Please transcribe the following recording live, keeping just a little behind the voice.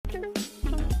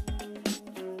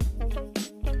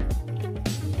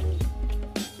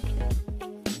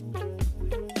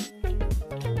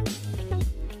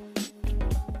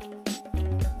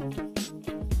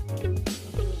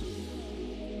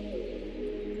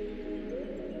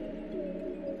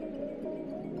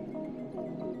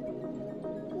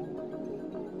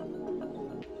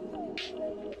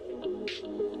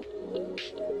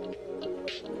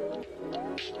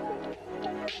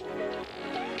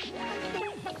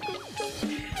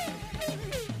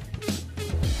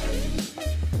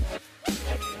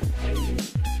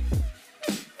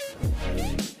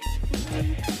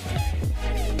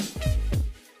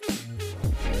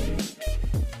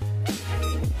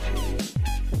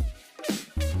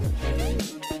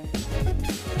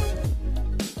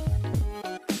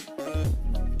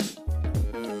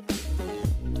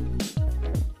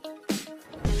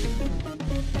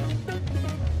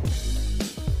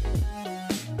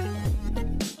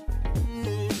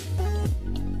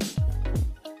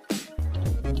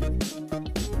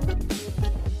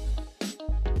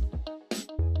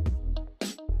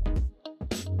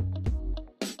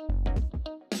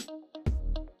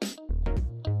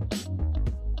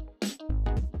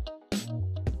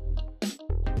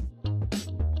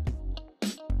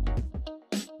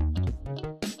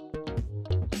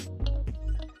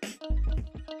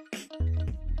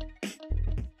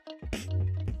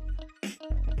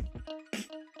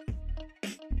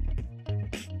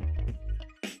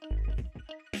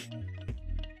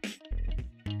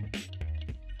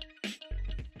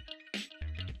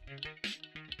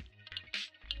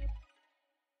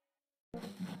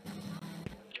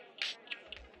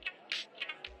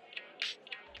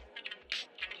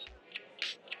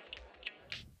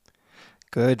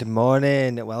Good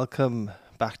morning. Welcome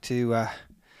back to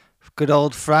good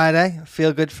old Friday,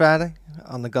 Feel Good Friday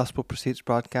on the Gospel Pursuits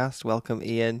broadcast. Welcome,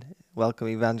 Ian. Welcome,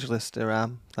 Evangelist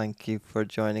Aram. Thank you for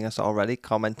joining us already,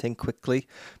 commenting quickly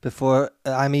before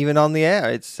I'm even on the air.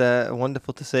 It's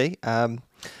wonderful to see.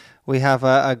 We have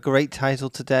a great title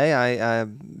today. I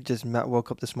just woke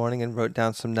up this morning and wrote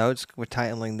down some notes. We're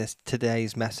titling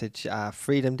today's message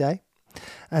Freedom Day.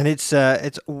 And it's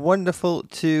wonderful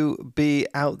to be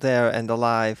out there and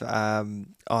alive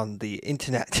on the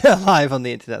internet. Alive on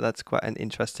the internet. That's quite an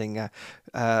interesting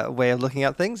way of looking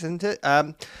at things, isn't it?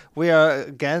 We are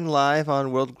again live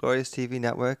on World Glorious TV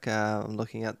Network. I'm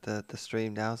looking at the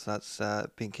stream now, so that's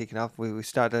been kicking off. We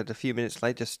started a few minutes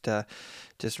late,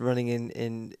 just running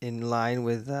in line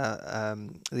with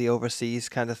the overseas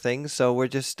kind of thing. So we're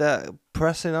just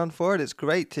pressing on forward. It's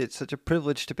great. It's such a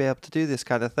privilege to be able to do this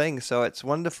kind of thing. So it's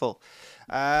wonderful.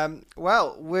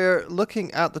 Well, we're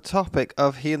looking at the topic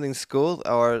of Healing School,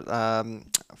 or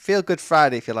Feel Good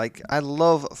Friday, if you like. I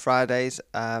love Fridays.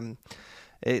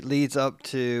 It leads up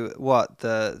to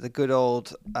the good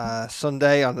old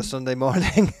Sunday on a Sunday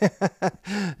morning.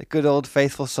 A good old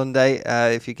faithful Sunday.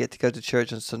 If you get to go to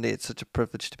church on Sunday, it's such a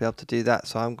privilege to be able to do that.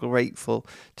 So I'm grateful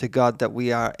to God that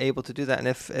we are able to do that. And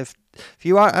if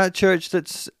you are at a church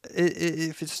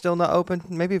if it's still not open,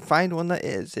 maybe find one that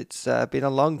is. It's been a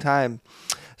long time,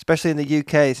 especially in the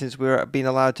UK, since we're being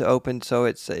allowed to open. So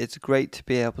it's great to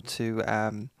be able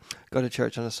to go to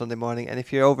church on a Sunday morning. And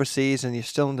if you're overseas and you're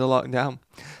still in the lockdown,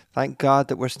 thank God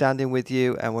that we're standing with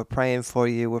you and we're praying for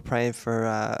you. We're praying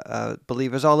for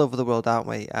believers all over the world, aren't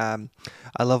we?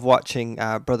 I love watching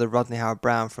Brother Rodney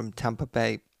Howard-Browne from Tampa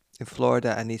Bay in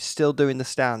Florida, and he's still doing the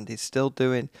stand. He's still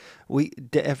doing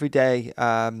every day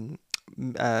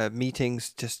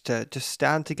meetings, just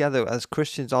stand together as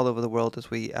Christians all over the world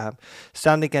as we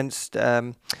stand against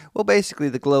basically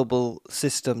the global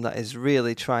system that is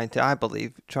really trying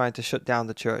to shut down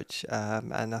the church,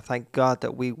 and I thank God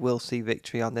that we will see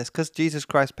victory on this because Jesus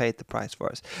Christ paid the price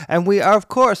for us. And we are, of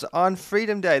course, on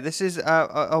Freedom Day. This is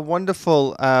a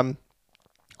wonderful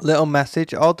little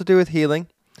message, all to do with healing.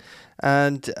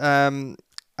 And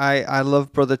I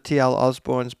love Brother T.L.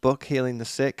 Osborne's book, Healing the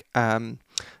Sick. I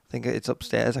think it's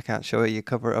upstairs. I can't show you a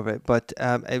cover of it, but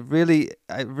I really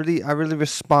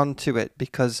respond to it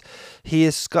because he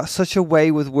has got such a way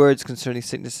with words concerning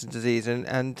sickness and disease.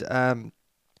 And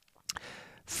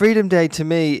Freedom Day to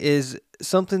me is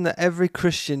something that every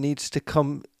Christian needs to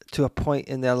come to a point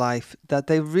in their life that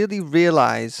they really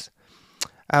realize.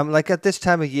 Like at this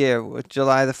time of year,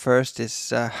 July the 1st is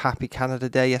Happy Canada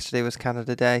Day. Yesterday was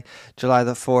Canada Day. July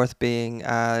the 4th being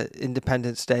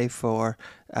Independence Day for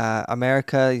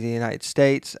America, the United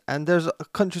States. And there's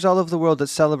countries all over the world that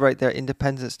celebrate their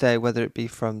Independence Day, whether it be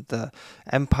from the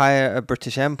Empire,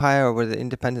 British Empire, or whether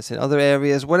independence in other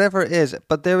areas, whatever it is.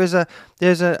 But there's a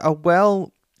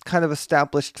well kind of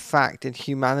established fact in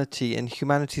humanity and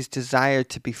humanity's desire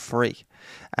to be free.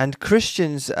 And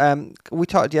Christians, we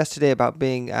talked yesterday about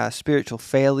being spiritual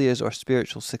failures or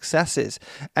spiritual successes.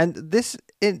 And this,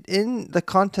 in the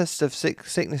context of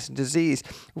sickness and disease,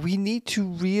 we need to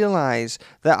realize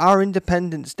that our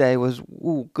Independence Day was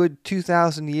good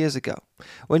 2,000 years ago.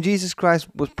 When Jesus Christ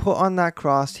was put on that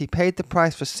cross, he paid the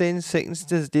price for sin, sickness,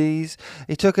 disease.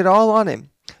 He took it all on him.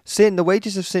 Sin, the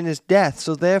wages of sin is death.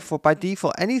 So therefore, by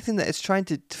default, anything that is trying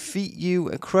to defeat you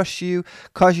and crush you,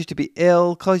 cause you to be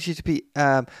ill, cause you to be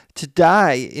to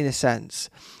die, in a sense,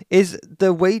 is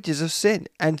the wages of sin.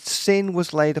 And sin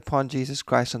was laid upon Jesus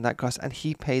Christ on that cross, and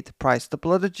he paid the price. The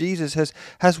blood of Jesus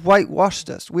has whitewashed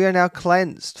us. We are now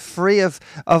cleansed, free of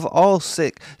all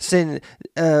sin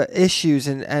issues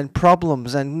and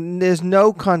problems. And there's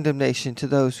no condemnation to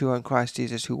those who are in Christ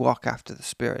Jesus, who walk after the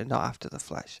Spirit and not after the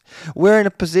flesh. We're in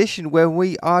a position where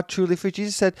we are truly free.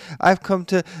 Jesus said, I've come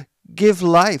to give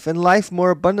life and life more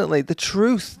abundantly. The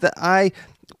truth that I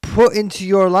put into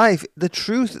your life, the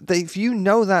truth that if you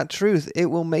know that truth, it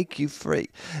will make you free.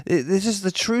 This is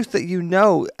the truth that you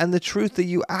know and the truth that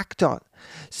you act on.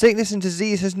 Sickness and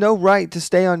disease has no right to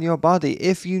stay on your body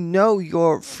if you know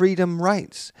your freedom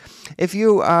rights. If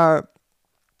you are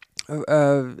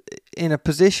in a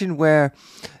position where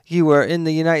you were in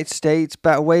the United States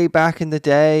way back in the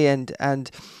day,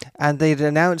 and they'd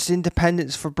announced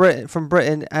independence from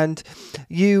Britain, and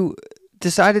you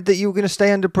decided that you were going to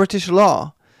stay under British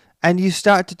law, and you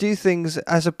start to do things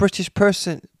as a British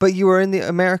person, but you were in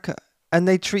America, and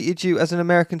they treated you as an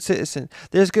American citizen.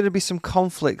 There's going to be some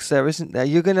conflicts there, isn't there?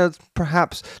 You're going to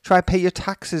perhaps try to pay your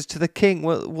taxes to the king.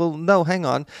 Well, no, hang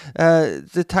on.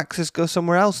 The taxes go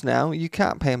somewhere else now. You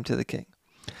can't pay them to the king.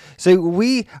 So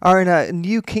we are in a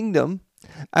new kingdom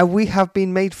And we have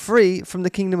been made free from the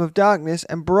kingdom of darkness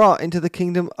and brought into the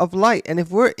kingdom of light. And if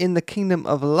we're in the kingdom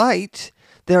of light,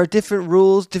 there are different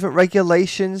rules, different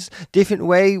regulations, different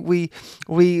way we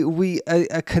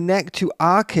connect to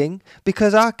our king,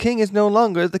 because our king is no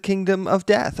longer the kingdom of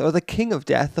death or the king of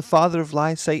death, the father of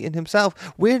lies, Satan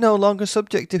himself. We're no longer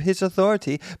subject to his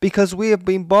authority because we have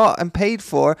been bought and paid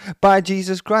for by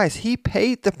Jesus Christ. He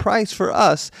paid the price for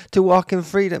us to walk in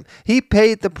freedom. He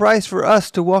paid the price for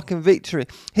us to walk in victory.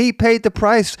 He paid the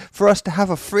price for us to have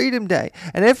a freedom day.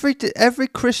 And every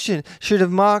Christian should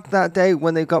have marked that day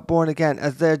when they got born again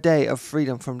as their day of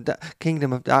freedom from the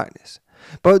kingdom of darkness.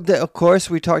 But of course,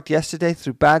 we talked yesterday,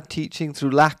 through bad teaching,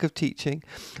 through lack of teaching,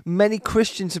 many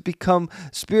Christians have become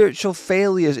spiritual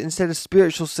failures instead of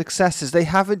spiritual successes. They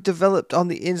haven't developed on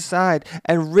the inside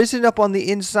and risen up on the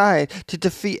inside to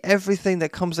defeat everything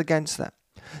that comes against them.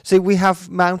 See, we have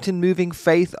mountain-moving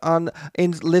faith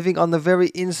in living on the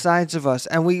very insides of us,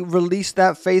 and we release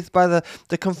that faith by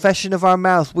the confession of our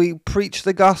mouth. We preach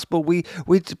the gospel. We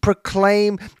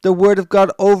proclaim the word of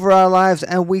God over our lives,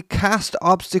 and we cast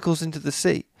obstacles into the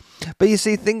sea. But you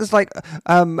see, things like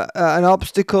an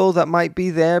obstacle that might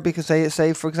be there because,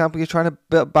 say, for example, you're trying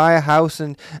to buy a house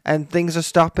and things are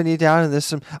stopping you down and there's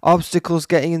some obstacles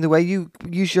getting in the way, you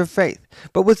use your faith.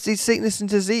 But with the sickness and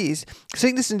disease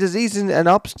isn't an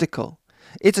obstacle.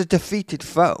 It's a defeated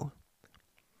foe.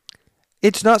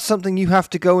 It's not something you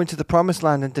have to go into the promised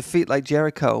land and defeat like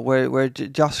Jericho, where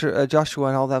Joshua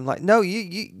and all them. Like, no,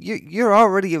 you're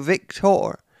already a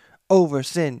victor over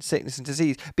sin, sickness, and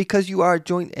disease, because you are a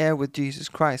joint heir with Jesus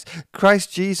Christ.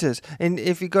 Christ Jesus. And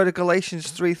if you go to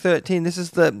Galatians 3:13, this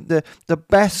is the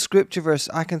best scripture verse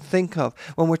I can think of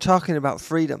when we're talking about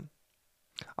freedom.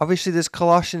 Obviously, there's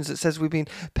Colossians that says we've been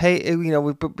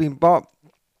we've been bought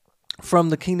from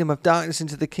the kingdom of darkness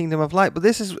into the kingdom of light. But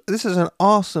this is an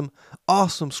awesome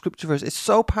scripture verse. It's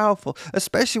so powerful,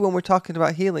 especially when we're talking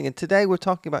about healing. And today we're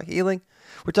talking about healing.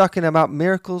 We're talking about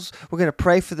miracles. We're going to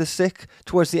pray for the sick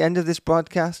towards the end of this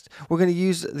broadcast. We're going to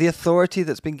use the authority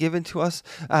that's been given to us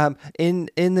in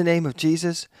the name of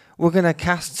Jesus. We're going to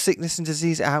cast sickness and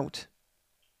disease out.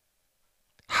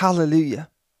 Hallelujah.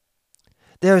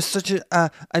 There is such an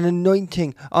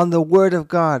anointing on the word of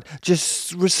God,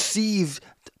 just received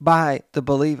by the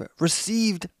believer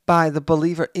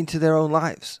into their own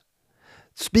lives.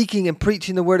 Speaking and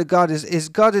preaching the word of God is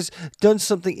God has done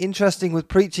something interesting with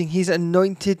preaching. He's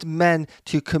anointed men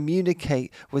to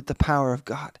communicate with the power of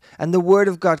God. And the word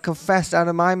of God confessed out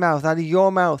of my mouth, out of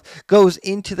your mouth, goes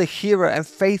into the hearer, and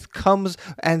faith comes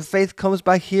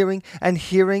by hearing and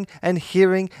hearing and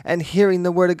hearing and hearing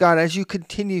the word of God as you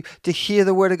continue to hear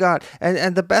the word of God.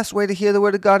 And the best way to hear the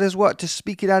word of God is what? To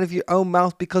speak it out of your own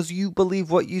mouth, because you believe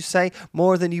what you say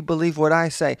more than you believe what I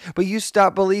say. But you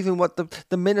start believing what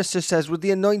the minister says with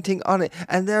the anointing on it,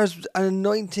 and there's an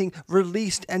anointing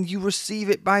released, and you receive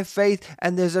it by faith,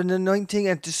 and there's an anointing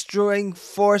and destroying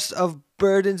force of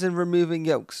burdens and removing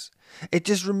yokes. It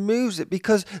just removes it,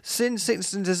 because sin,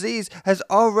 sickness, and disease has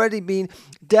already been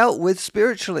dealt with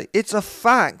spiritually. It's a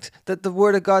fact that the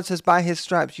word of God says by his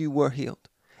stripes you were healed.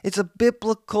 It's a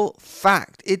biblical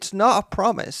fact. It's not a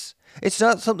promise. It's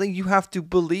not something you have to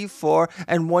believe for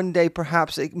and one day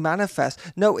perhaps it manifests.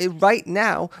 No, right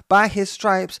now, by his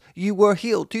stripes, you were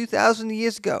healed 2,000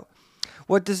 years ago.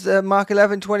 What does Mark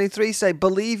 11:23 say?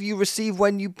 Believe you receive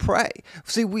when you pray.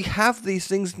 See, we have these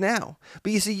things now.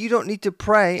 But you see, you don't need to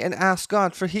pray and ask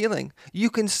God for healing. You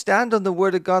can stand on the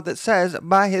word of God that says,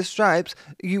 by his stripes,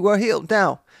 you are healed.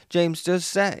 Now, James does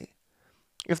say,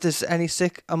 if there's any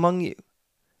sick among you,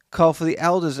 call for the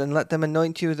elders and let them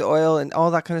anoint you with oil and all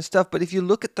that kind of stuff. But if you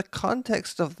look at the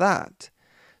context of that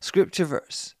scripture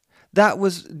verse, that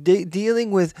was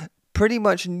dealing with pretty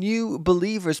much new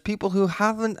believers, people who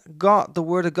haven't got the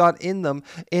word of God in them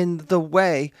in the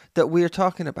way that we are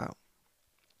talking about.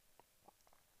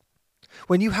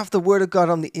 When you have the word of God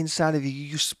on the inside of you,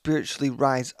 you spiritually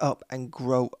rise up and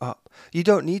grow up. You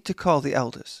don't need to call the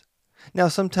elders. Now,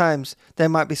 sometimes there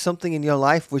might be something in your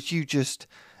life which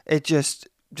it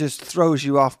just throws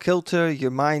you off kilter. Your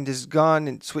mind is gone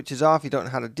and switches off. You don't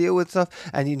know how to deal with stuff,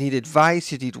 and you need advice.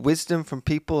 You need wisdom from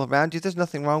people around you. There's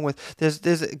nothing wrong with there's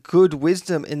good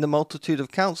wisdom in the multitude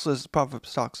of counselors,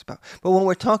 Proverbs talks about. But when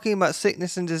we're talking about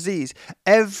sickness and disease,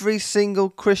 every single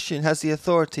Christian has the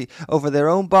authority over their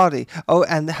own body,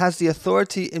 and has the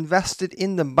authority invested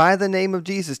in them by the name of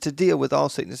Jesus to deal with all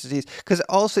sickness and disease, because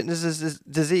all sickness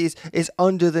and disease is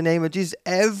under the name of Jesus.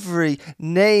 Every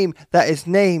name that is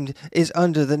named is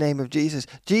under under the name of Jesus.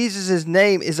 Jesus'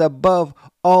 name is above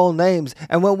all names.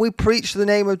 And when we preach the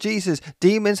name of Jesus,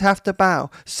 demons have to bow,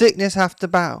 sickness have to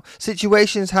bow,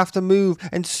 situations have to move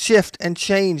and shift and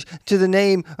change to the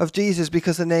name of Jesus,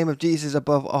 because the name of Jesus is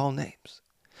above all names.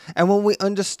 And when we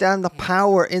understand the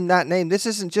power in that name, this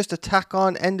isn't just a tack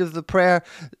on end of the prayer,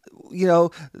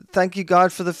 thank you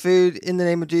God for the food, in the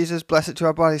name of Jesus, bless it to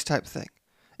our bodies type thing.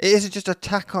 It isn't just a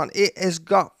tack on. It has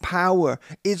got power.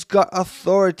 It's got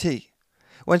authority.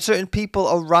 When certain people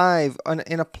arrive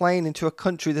in a plane into a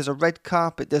country, there's a red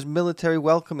carpet, there's military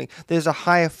welcoming, there's a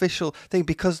high official thing,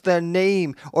 because their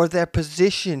name or their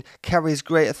position carries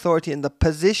great authority. And the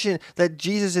position that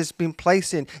Jesus has been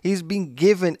placed in, he's been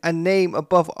given a name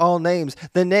above all names,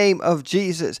 the name of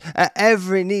Jesus.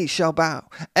 Every knee shall bow,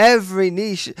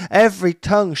 every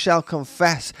tongue shall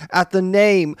confess at the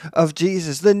name of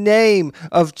Jesus. The name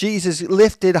of Jesus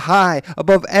lifted high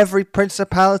above every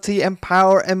principality and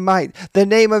power and might.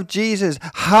 The name of Jesus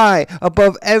high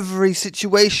above every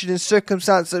situation and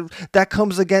circumstance that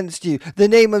comes against you. The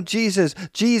name of Jesus.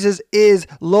 Jesus is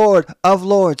Lord of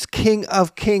Lords, King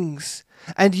of Kings.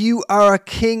 And you are a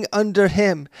king under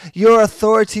him. Your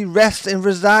authority rests and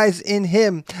resides in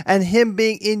him, and him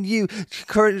being in you.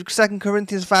 2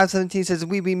 Corinthians 5:17 says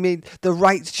we be made the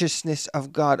righteousness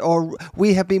of God, or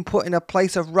we have been put in a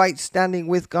place of right standing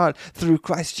with God through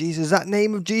Christ Jesus. That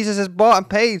name of Jesus is bought and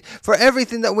paid for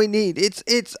everything that we need. It's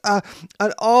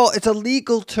a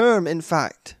legal term, in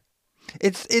fact.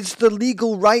 It's the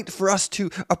legal right for us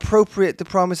to appropriate the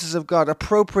promises of God,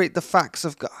 appropriate the facts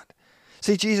of God.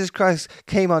 See, Jesus Christ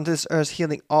came onto this earth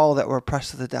healing all that were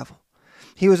oppressed of the devil.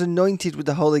 He was anointed with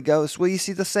the Holy Ghost. Well, you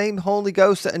see, the same Holy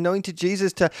Ghost that anointed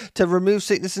Jesus to remove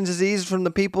sickness and disease from the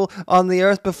people on the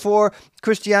earth before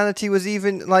Christianity was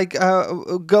even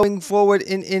going forward.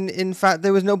 In fact,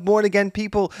 there was no born again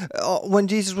people when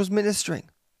Jesus was ministering.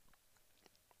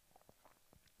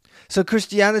 So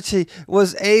Christianity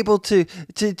was able to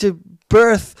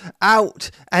birth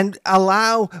out and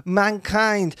allow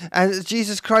mankind. And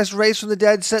Jesus Christ raised from the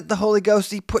dead, sent the Holy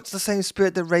Ghost. He puts the same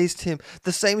Spirit that raised him.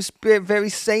 The same Spirit, very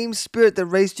same Spirit that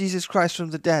raised Jesus Christ from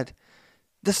the dead.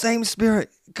 The same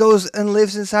Spirit goes and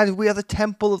lives inside of. We are the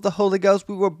temple of the Holy Ghost.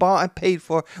 We were bought and paid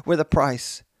for with a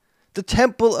price. The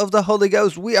temple of the Holy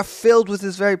Ghost. We are filled with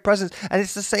his very presence. And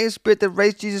it's the same Spirit that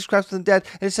raised Jesus Christ from the dead.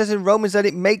 And it says in Romans that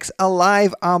it makes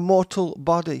alive our mortal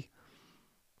body.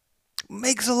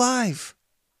 Makes alive.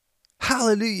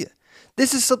 Hallelujah.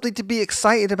 This is something to be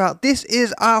excited about. This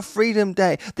is our Freedom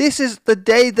Day. This is the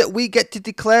day that we get to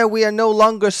declare we are no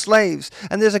longer slaves.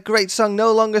 And there's a great song,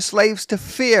 No Longer Slaves to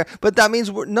Fear. But that means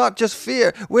we're not just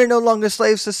fear. We're no longer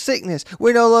slaves to sickness.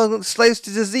 We're no longer slaves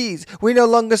to disease. We're no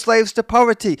longer slaves to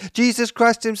poverty. Jesus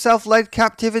Christ himself led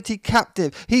captivity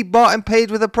captive. He bought and paid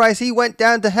with a price. He went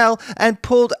down to hell and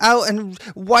pulled out and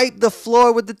wiped the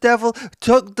floor with the devil,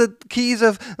 took the keys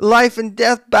of life and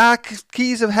death back,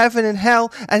 keys of heaven and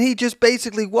hell, and he just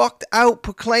basically walked out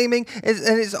proclaiming, and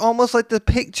it's almost like the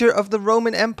picture of the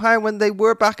Roman Empire when they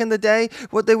were back in the day.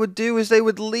 What they would do is they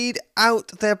would lead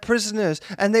out their prisoners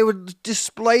and they would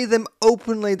display them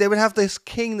openly. They would have this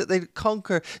king that they'd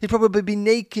conquer. He'd probably be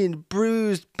naked,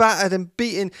 bruised, battered and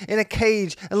beaten in a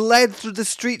cage and led through the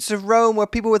streets of Rome where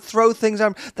people would throw things at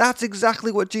him. That's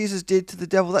exactly what Jesus did to the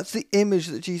devil. That's the image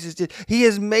that Jesus did. He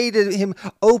has made him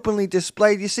openly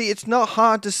displayed. You see, it's not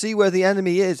hard to see where the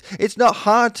enemy is. It's not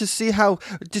hard to see how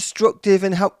destructive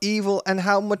and how evil and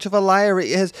how much of a liar it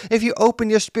is. If you open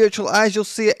your spiritual eyes, you'll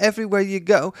see it everywhere you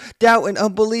go. Doubt and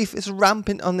unbelief is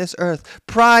rampant on this earth.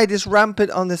 Pride is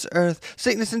rampant on this earth.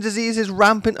 Sickness and disease is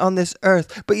rampant on this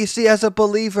earth. But you see, as a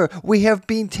believer, we have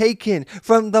been taken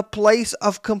from the place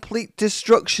of complete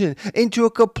destruction into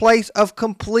a place of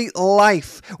complete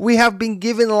life. We have been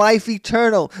given life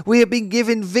eternal. We have been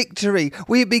given victory.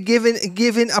 We have been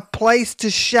given a place to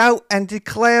shout and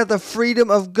declare the freedom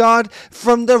of God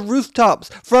from the rooftops,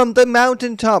 from the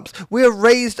mountaintops. We're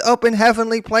raised up in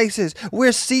heavenly places.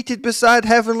 We're seated beside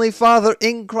Heavenly Father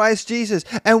in Christ Jesus.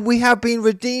 And we have been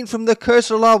redeemed from the curse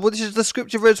of law. Well, this is the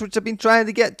scripture verse which I've been trying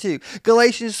to get to.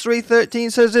 Galatians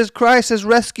 3:13 says, as Christ has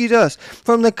rescued us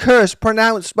from the curse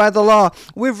pronounced by the law,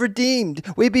 we're redeemed.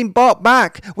 We've been bought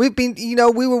back. We've been,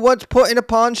 we were once put in a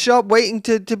pawn shop waiting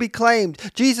to be claimed.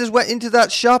 Jesus went into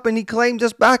that shop and he claimed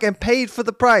us back and paid for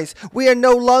the price. We are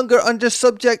no longer under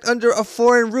subject under a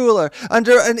foreign ruler,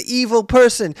 under an evil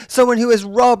person, someone who has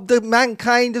robbed the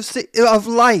mankind of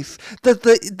life,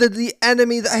 the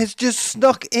enemy that has just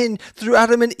snuck in through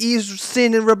Adam and Eve's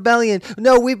sin and rebellion.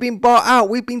 No, we've been bought out.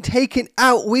 We've been taken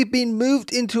out. We've been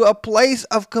moved into a place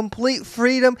of complete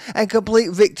freedom and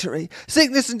complete victory.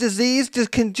 Sickness and disease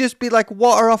can just be like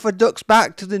water off a duck's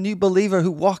back to the new believer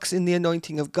who walks in the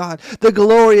anointing of God. The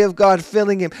glory of God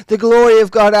filling him. The glory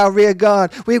of God, our rear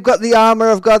guard. We've got the armor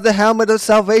of God, the helmet of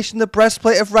salvation, the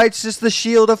breastplate of righteousness, the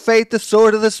shield of faith, the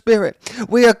sword of the Spirit.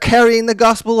 We are carrying the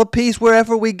gospel of peace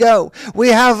wherever we go. We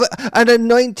have an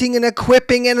anointing and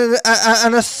equipping and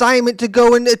an assignment to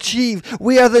go and achieve.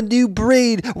 We are the new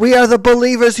breed. We are the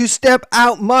believers who step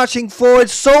out marching forward,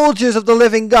 soldiers of the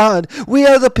living God. We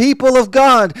are the people of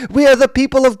God. We are the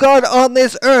people of God on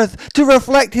this earth to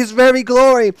reflect his very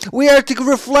glory. We are to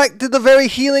reflect the very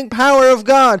healing power of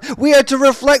God. We are to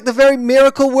reflect the very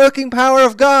miracle working power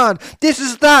of God. This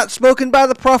is that spoken by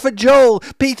the prophet Joel.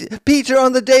 Peter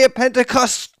on the day of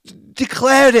Pentecost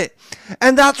declared it.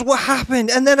 And that's what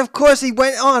happened. And then, of course, he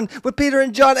went on with Peter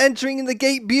and John entering in the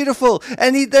gate beautiful.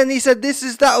 And he said, this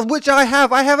is that which I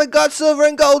have. I haven't got silver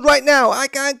and gold right now. I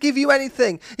can't give you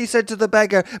anything, he said to the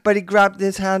beggar. But he grabbed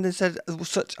his hand and said,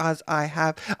 such as I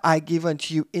have, I give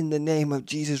unto you in the name of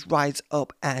Jesus. Rise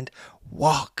up and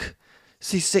walk.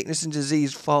 See, sickness and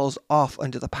disease falls off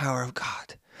under the power of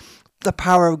God. The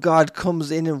power of God comes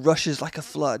in and rushes like a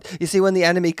flood. You see, when the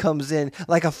enemy comes in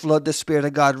like a flood, the Spirit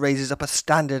of God raises up a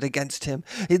standard against him.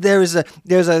 There's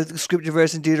a scripture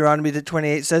verse in Deuteronomy that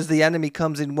 28 says the enemy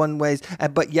comes in one ways,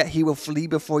 but yet he will flee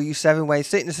before you 7 ways.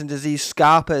 Sickness and disease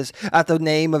scarpers at the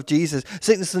name of Jesus.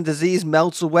 Sickness and disease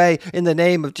melts away in the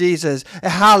name of Jesus.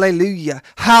 Hallelujah,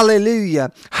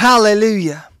 hallelujah,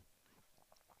 hallelujah.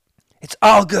 It's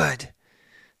all good.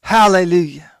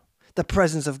 Hallelujah. The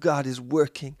presence of God is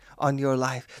working on your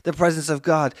life. The presence of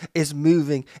God is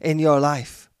moving in your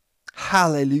life.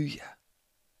 Hallelujah.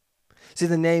 See,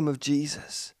 the name of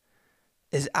Jesus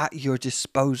is at your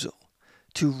disposal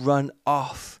to run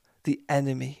off the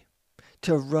enemy,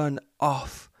 to run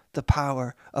off the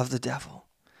power of the devil.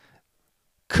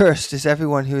 Cursed is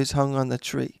everyone who is hung on the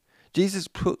tree. Jesus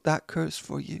put that curse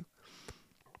for you.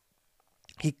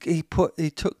 He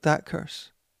took that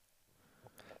curse.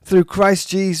 Through Christ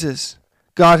Jesus,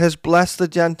 God has blessed the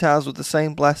Gentiles with the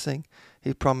same blessing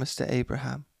he promised to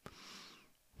Abraham.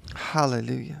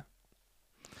 Hallelujah.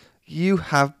 You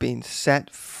have been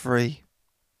set free.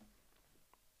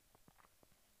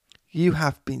 You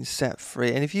have been set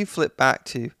free. And if you flip back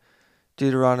to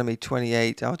Deuteronomy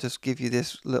 28, I'll just give you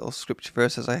this little scripture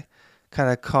verse as I kind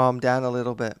of calm down a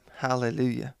little bit.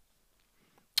 Hallelujah.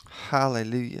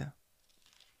 Hallelujah.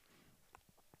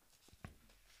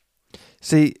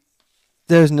 See,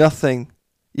 there's nothing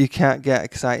you can't get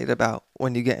excited about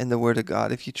when you get in the Word of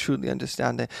God, if you truly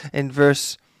understand it. In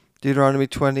Deuteronomy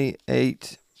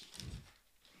 28,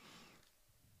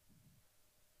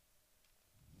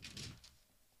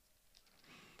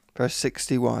 verse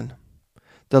 61,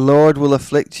 the Lord will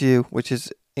afflict you, which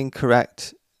is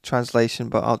incorrect translation,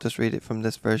 but I'll just read it from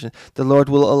this version. The Lord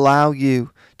will allow you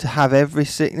to have every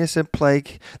sickness and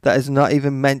plague that is not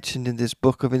even mentioned in this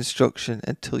book of instruction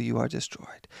until you are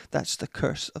destroyed. That's the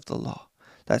curse of the law.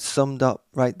 That's summed up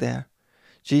right there.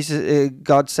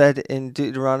 God said in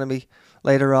Deuteronomy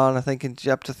later on, I think in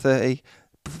chapter 30,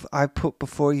 I put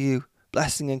before you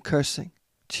blessing and cursing.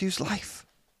 Choose life.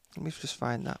 Let me just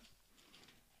find that.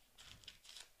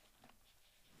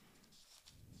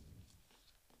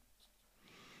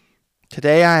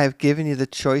 Today I have given you the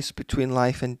choice between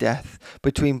life and death,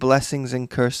 between blessings and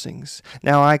cursings.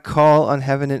 Now I call on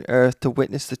heaven and earth to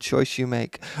witness the choice you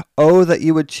make. Oh, that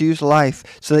you would choose life,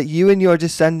 so that you and your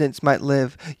descendants might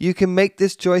live. You can make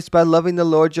this choice by loving the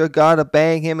Lord your God,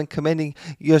 obeying him, and committing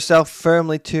yourself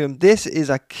firmly to him. This is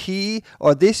the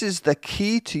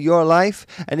key to your life.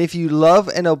 And if you love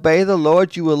and obey the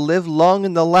Lord, you will live long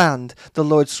in the land the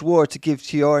Lord swore to give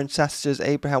to your ancestors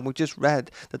Abraham. We just read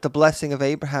that the blessing of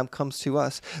Abraham comes to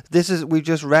us. We've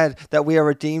just read that we are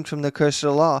redeemed from the curse of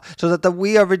the law. So that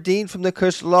we are redeemed from the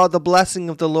curse of the law, the blessing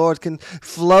of the Lord can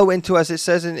flow into us. It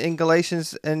says in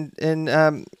Galatians, and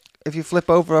if you flip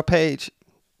over a page,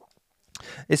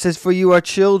 it says, for you are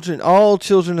children, all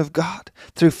children of God,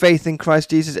 through faith in Christ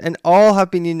Jesus, and all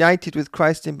have been united with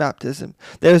Christ in baptism.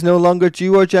 There is no longer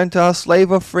Jew or Gentile,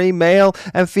 slave or free, male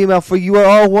and female, for you are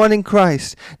all one in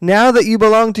Christ. Now that you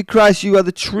belong to Christ, you are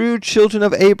the true children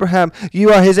of Abraham.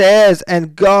 You are his heirs,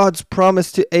 and God's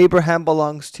promise to Abraham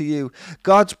belongs to you.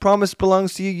 God's promise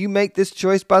belongs to you. You make this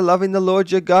choice by loving the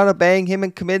Lord your God, obeying him,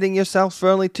 and committing yourself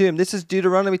firmly to him. This is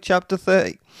Deuteronomy chapter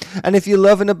 30. And if you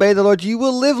love and obey the Lord, you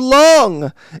will live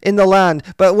long in the land.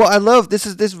 But what I love, this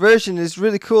version is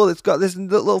really cool. It's got this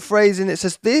little phrase in it. It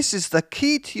says, this is the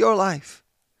key to your life.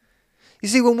 You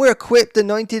see, when we're equipped,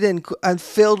 anointed, and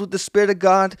filled with the Spirit of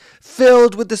God,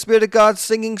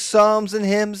 singing psalms and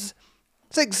hymns,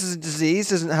 sickness and disease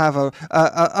doesn't have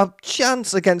a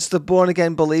chance against the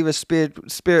born-again believer,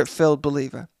 spirit-filled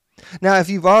believer. Now, if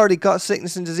you've already got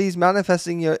sickness and disease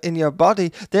manifesting in your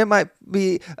body, there might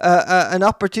be an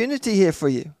opportunity here for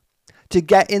you to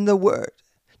get in the Word,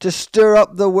 to stir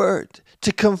up the Word,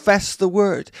 to confess the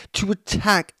Word, to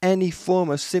attack any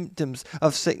form of symptoms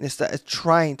of sickness that is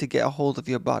trying to get a hold of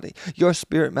your body. Your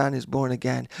spirit man is born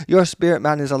again. Your spirit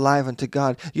man is alive unto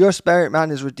God. Your spirit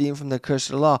man is redeemed from the curse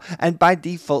of the law. And by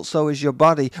default, so is your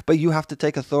body, but you have to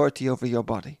take authority over your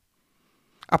body.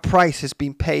 A price has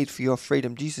been paid for your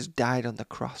freedom. Jesus died on the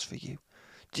cross for you.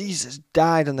 Jesus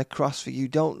died on the cross for you.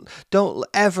 Don't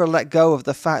ever let go of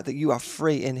the fact that you are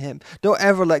free in him. Don't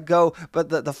ever let go but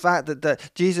the fact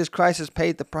that Jesus Christ has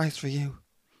paid the price for you.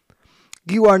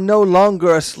 You are no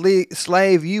longer a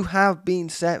slave. You have been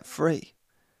set free.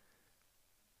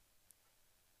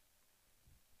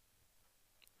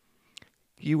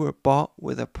 You were bought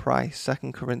with a price,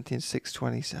 2 Corinthians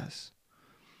 6:20 says.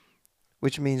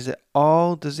 Which means that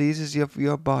all diseases of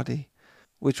your body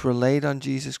which were laid on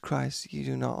Jesus Christ, you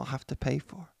do not have to pay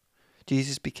for.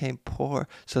 Jesus became poor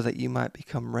so that you might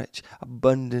become rich.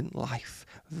 Abundant life,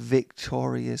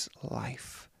 victorious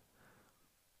life.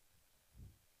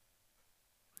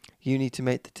 You need to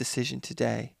make the decision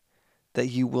today that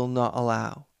you will not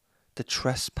allow the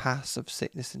trespass of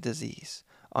sickness and disease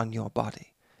on your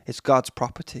body. It's God's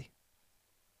property.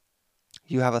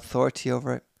 You have authority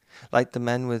over it. Like the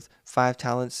men with 5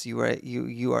 talents, you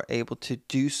are able to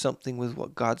do something with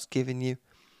what God's given you.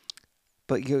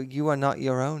 But you are not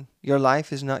your own. Your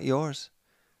life is not yours.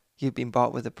 You've been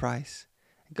bought with a price.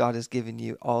 God has given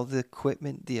you all the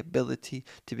equipment, the ability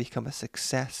to become a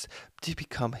success, to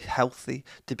become healthy,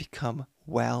 to become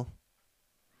well.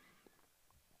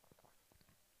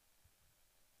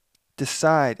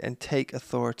 Decide and take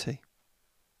authority.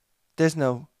 There's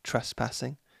no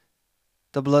trespassing.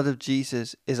 The blood of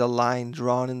Jesus is a line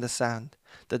drawn in the sand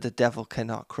that the devil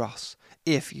cannot cross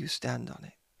if you stand on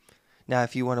it. Now,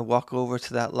 if you want to walk over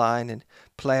to that line and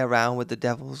play around with the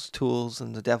devil's tools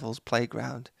and the devil's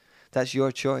playground, that's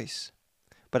your choice.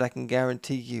 But I can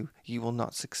guarantee you, you will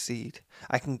not succeed.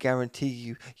 I can guarantee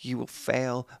you, you will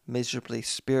fail miserably,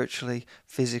 spiritually,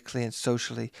 physically, and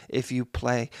socially if you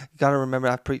play. You got to remember,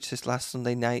 I preached this last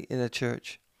Sunday night in a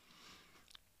church.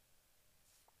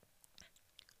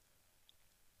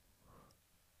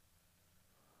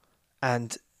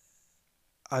 And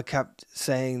I kept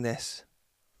saying this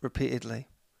repeatedly.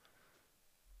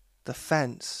 The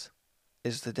fence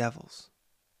is the devil's.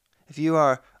 If you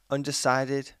are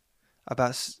undecided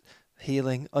about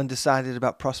healing, undecided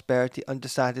about prosperity,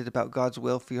 undecided about God's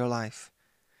will for your life,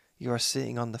 you are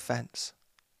sitting on the fence.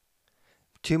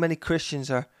 Too many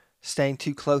Christians are staying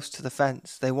too close to the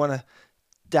fence. They want to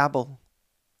dabble.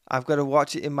 I've got to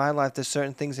watch it in my life. There's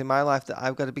certain things in my life that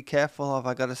I've got to be careful of.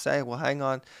 I've got to say, well, hang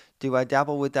on. Do I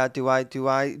dabble with that? Do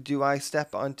I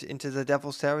step into the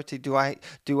devil's territory?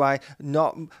 Do I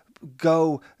not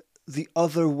go the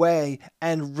other way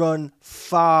and run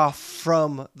far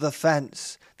from the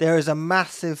fence? There is a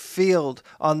massive field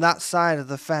on that side of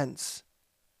the fence.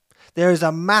 There is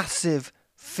a massive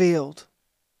field.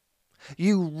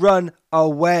 You run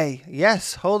away.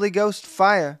 Yes, Holy Ghost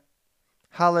fire.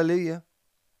 Hallelujah.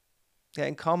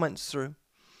 Getting comments through.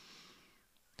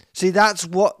 See, that's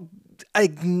what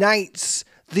ignites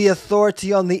the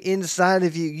authority on the inside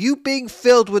of you. You being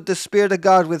filled with the Spirit of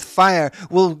God with fire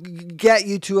will get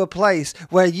you to a place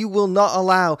where you will not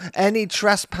allow any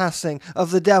trespassing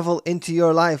of the devil into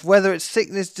your life. Whether it's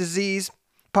sickness, disease,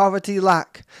 poverty,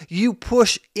 lack. You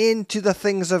push into the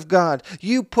things of God.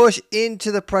 You push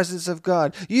into the presence of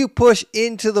God. You push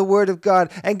into the Word of God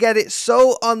and get it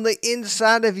so on the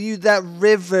inside of you that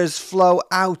rivers flow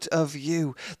out of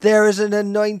you. There is an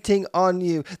anointing on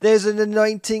you. There's an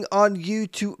anointing on you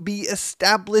to be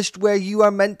established where you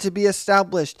are meant to be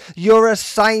established. Your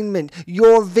assignment,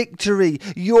 your victory,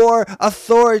 your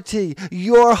authority,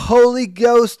 your Holy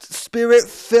Ghost Spirit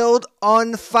filled,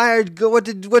 on fire. What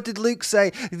did Luke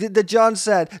say? that John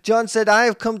said, I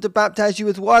have come to baptize you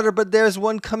with water, but there's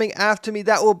one coming after me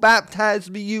that will baptize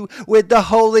you with the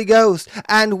Holy Ghost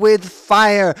and with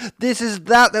fire. This is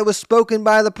that was spoken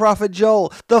by the prophet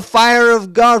Joel. The fire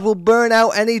of God will burn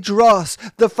out any dross.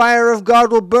 The fire of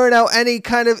God will burn out any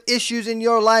kind of issues in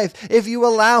your life if you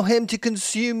allow him to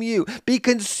consume you. Be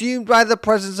consumed by the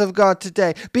presence of God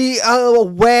today. Be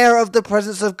aware of the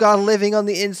presence of God living on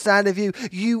the inside of you.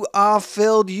 You are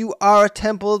filled. You are a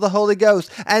temple of the Holy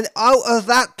Ghost. And out of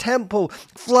that temple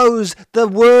flows the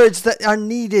words that are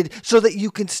needed so that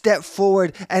you can step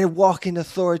forward and walk in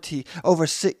authority over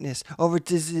sickness, over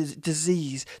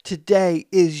disease. Today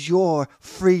is your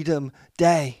freedom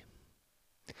day.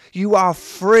 You are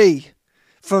free.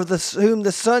 For whom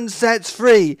the Son sets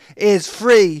free is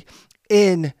free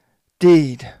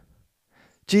indeed.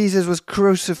 Jesus was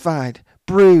crucified,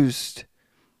 bruised.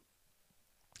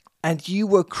 And you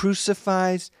were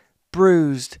crucified,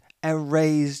 bruised, and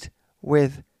raised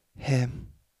with him.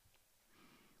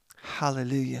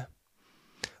 Hallelujah.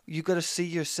 You've got to see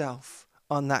yourself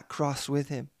on that cross with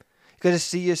him. You've got to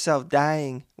see yourself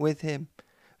dying with him.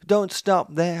 Don't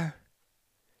stop there.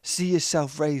 See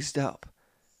yourself raised up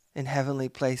in heavenly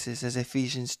places, as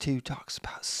Ephesians 2 talks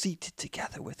about, seated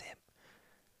together with him.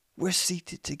 We're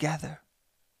seated together.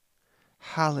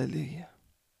 Hallelujah.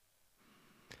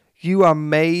 You are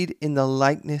made in the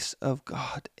likeness of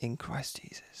God in Christ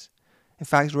Jesus. In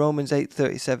fact, Romans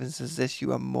 8:37 says this,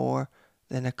 you are more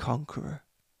than a conqueror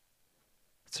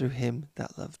through him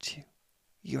that loved you.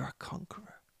 You're a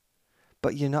conqueror.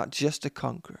 But you're not just a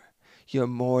conqueror. You're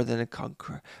more than a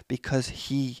conqueror because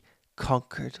he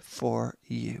conquered for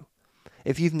you.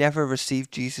 If you've never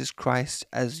received Jesus Christ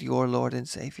as your Lord and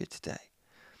Savior today,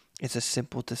 it's a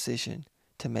simple decision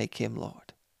to make him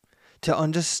Lord. To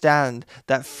understand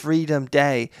that Freedom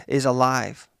Day is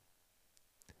alive.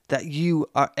 That you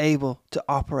are able to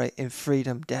operate in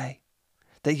Freedom Day.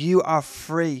 That you are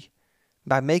free.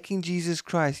 By making Jesus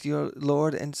Christ your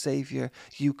Lord and Savior,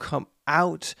 you come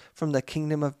out from the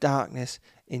kingdom of darkness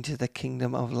into the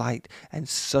kingdom of light. And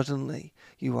suddenly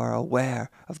you are aware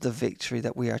of the victory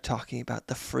that we are talking about,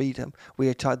 the freedom we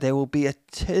are taught. There will be a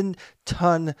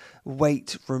 10-ton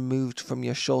weight removed from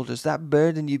your shoulders. That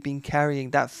burden you've been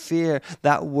carrying, that fear,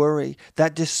 that worry,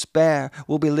 that despair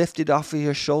will be lifted off of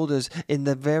your shoulders in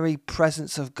the very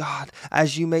presence of God.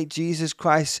 As you make Jesus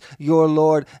Christ your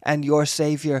Lord and your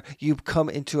Savior, you come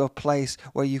into a place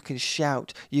where you can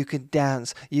shout, you can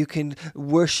dance, you can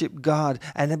worship God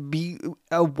and be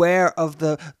aware of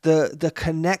the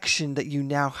connection that you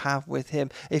now have with him.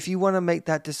 If you want to make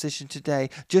that decision today,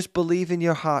 just believe in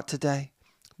your heart today.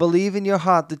 Believe in your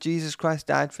heart that Jesus Christ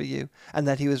died for you and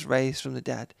that he was raised from the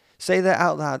dead. Say that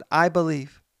out loud. I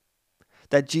believe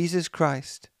that Jesus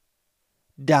Christ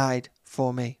died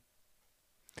for me.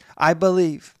 I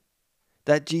believe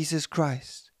that Jesus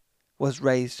Christ was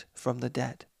raised from the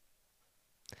dead.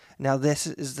 Now this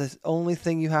is the only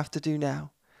thing you have to do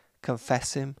now.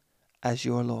 Confess him as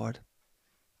your Lord.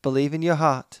 Believe in your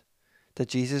heart that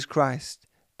Jesus Christ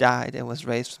died and was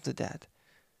raised from the dead,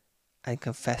 and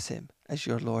confess him as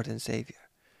your Lord and Savior.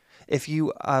 If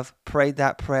you have prayed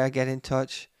that prayer, get in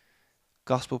touch.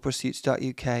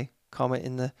 gospelpursuits.uk. Comment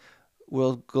in the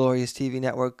World Glorious TV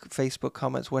Network, Facebook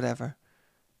comments, whatever.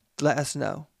 Let us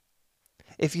know.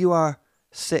 If you are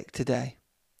sick today,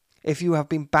 if you have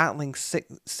been battling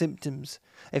symptoms,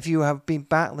 if you have been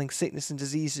battling sickness and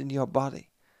disease in your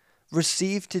body,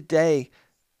 receive today,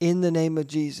 in the name of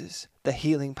Jesus, the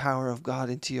healing power of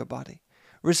God into your body.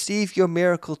 Receive your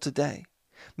miracle today.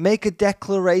 Make a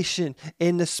declaration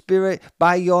in the Spirit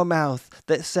by your mouth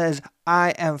that says,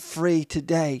 I am free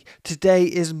today. Today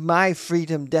is my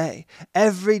freedom day.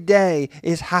 Every day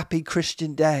is Happy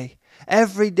Christian Day.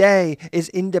 Every day is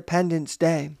Independence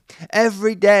Day.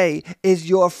 Every day is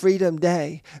your freedom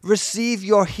day. Receive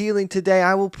your healing today.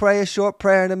 I will pray a short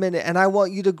prayer in a minute, and I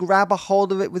want you to grab a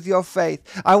hold of it with your faith.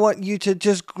 I want you to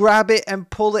just grab it and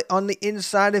pull it on the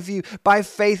inside of you by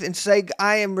faith and say,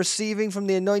 I am receiving from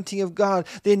the anointing of God.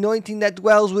 The anointing that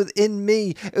dwells within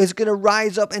me is going to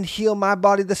rise up and heal my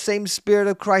body. The same Spirit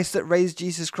of Christ that raised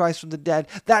Jesus Christ from the dead,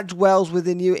 that dwells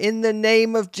within you. In the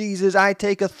name of Jesus, I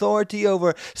take authority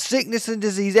over sickness and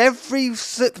disease. Every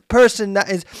person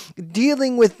that is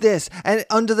dealing with this, and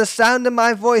under the sound of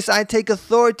my voice, I take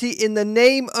authority in the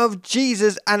name of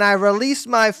Jesus, and I release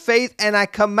my faith, and I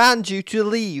command you to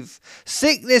leave.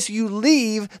 Sickness, you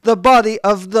leave the body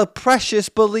of the precious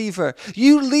believer.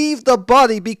 You leave the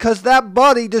body because that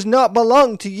body does not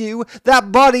belong to you.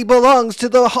 That body belongs to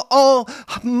the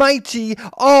Almighty,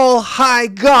 all-high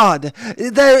God.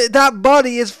 That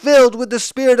body is filled with the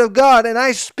Spirit of God, and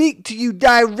I speak to you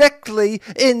directly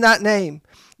in that name.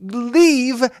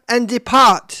 leave and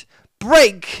depart.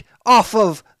 Break off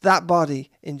of that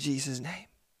body in Jesus' name.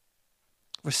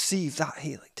 Receive that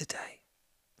healing today.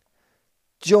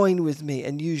 Join with me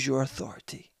and use your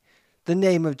authority. The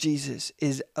name of Jesus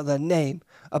is the name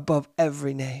above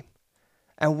every name.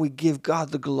 And we give God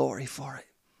the glory for it.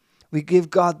 We give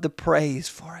God the praise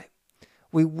for it.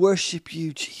 We worship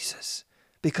you, Jesus,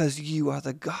 because you are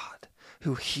the God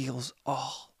who heals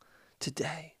all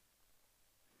today.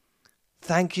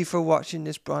 Thank you for watching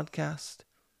this broadcast.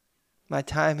 My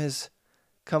time has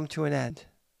come to an end.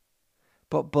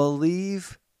 But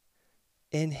believe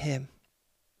in him,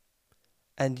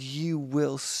 and you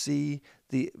will see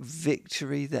the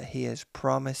victory that he has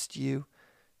promised you,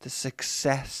 the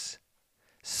success.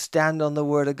 Stand on the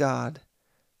word of God.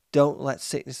 Don't let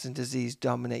sickness and disease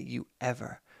dominate you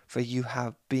ever, for you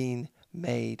have been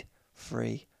made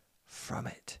free from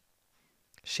it.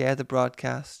 Share the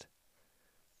broadcast.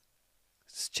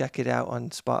 Check it out on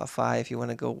Spotify if you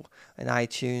want to go on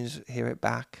iTunes, hear it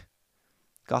back.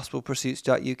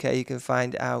 gospelpursuits.uk, you can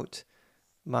find out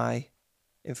my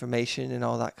information and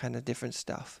all that kind of different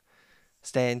stuff.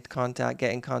 Stay in contact,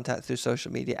 get in contact through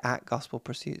social media at Gospel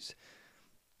Pursuits,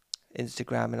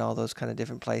 Instagram and all those kind of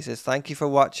different places. Thank you for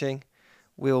watching.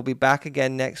 We will be back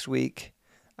again next week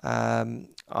on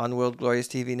World Glorious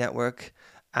TV Network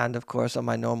and of course on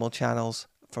my normal channels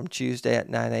from Tuesday at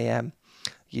 9 a.m.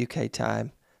 UK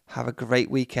time. Have a great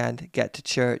weekend. Get to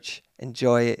church.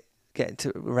 Enjoy it. Get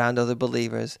around other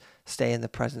believers. Stay in the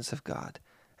presence of God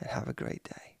and have a great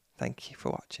day. Thank you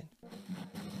for watching.